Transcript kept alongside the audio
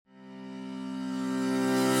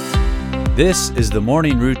This is the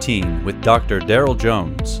Morning Routine with Dr. Daryl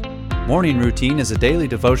Jones. Morning Routine is a daily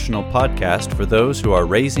devotional podcast for those who are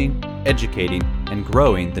raising, educating, and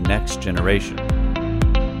growing the next generation.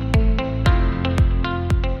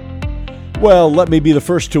 Well, let me be the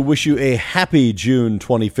first to wish you a happy June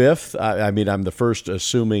 25th. I'm the first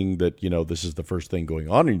assuming that, this is the first thing going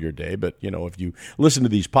on in your day. But, if you listen to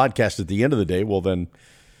these podcasts at the end of the day, well, then,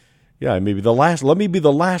 let me be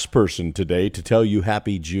the last person today to tell you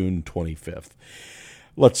happy June 25th.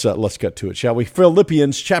 Let's get to it, shall we?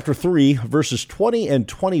 Philippians chapter 3, verses 20 and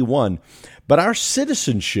 21. But our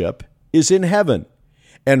citizenship is in heaven,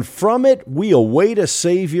 and from it we await a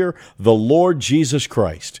Savior, the Lord Jesus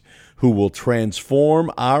Christ, who will transform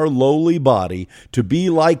our lowly body to be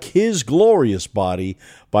like his glorious body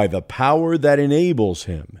by the power that enables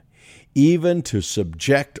him, even to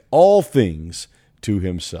subject all things to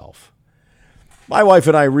himself. My wife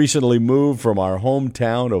and I recently moved from our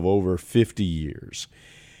hometown of over 50 years.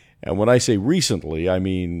 And when I say recently, I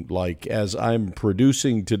mean like as I'm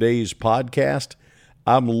producing today's podcast,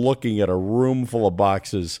 I'm looking at a room full of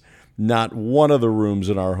boxes. Not one of the rooms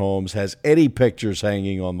in our homes has any pictures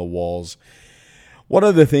hanging on the walls. One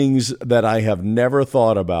of the things that I have never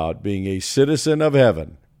thought about being a citizen of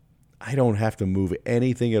heaven, I don't have to move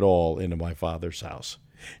anything at all into my Father's house.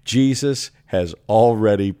 Jesus has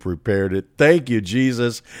already prepared it. Thank you,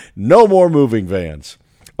 Jesus. No more moving vans.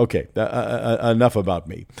 Okay, enough about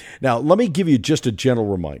me. Now, let me give you just a gentle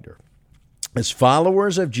reminder. As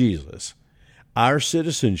followers of Jesus, our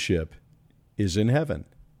citizenship is in heaven.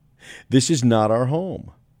 This is not our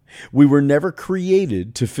home. We were never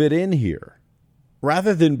created to fit in here.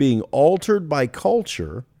 Rather than being altered by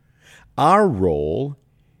culture, our role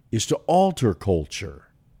is to alter culture.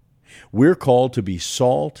 We're called to be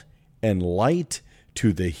salt and light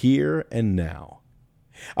to the here and now.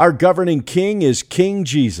 Our governing king is King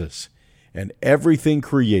Jesus, and everything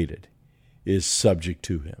created is subject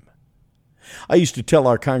to him. I used to tell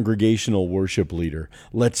our congregational worship leader,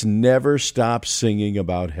 let's never stop singing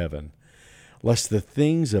about heaven, lest the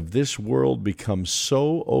things of this world become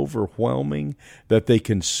so overwhelming that they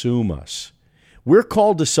consume us. We're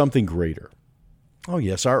called to something greater. Oh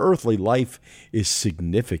yes, our earthly life is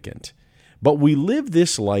significant, but we live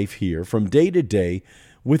this life here from day to day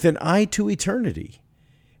with an eye to eternity,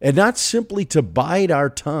 and not simply to bide our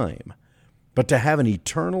time, but to have an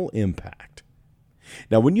eternal impact.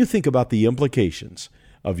 Now, when you think about the implications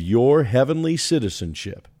of your heavenly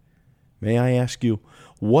citizenship, may I ask you,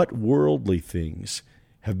 what worldly things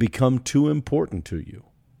have become too important to you?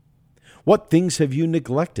 What things have you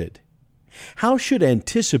neglected? How should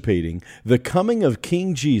anticipating the coming of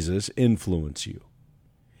King Jesus influence you?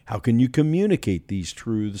 How can you communicate these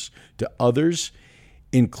truths to others,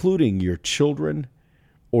 including your children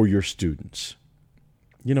or your students?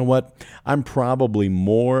 You know what? I'm probably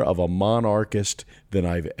more of a monarchist than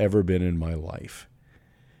I've ever been in my life.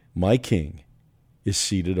 My king is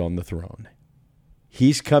seated on the throne.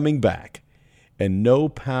 He's coming back, and no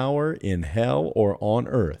power in hell or on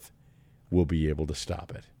earth will be able to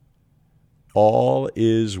stop it. All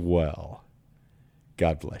is well.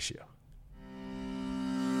 God bless you.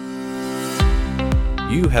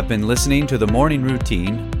 You have been listening to the Morning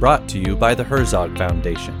Routine, brought to you by the Herzog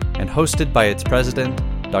Foundation and hosted by its president,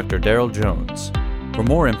 Dr. Daryl Jones. For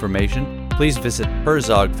more information, please visit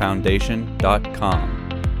herzogfoundation.com.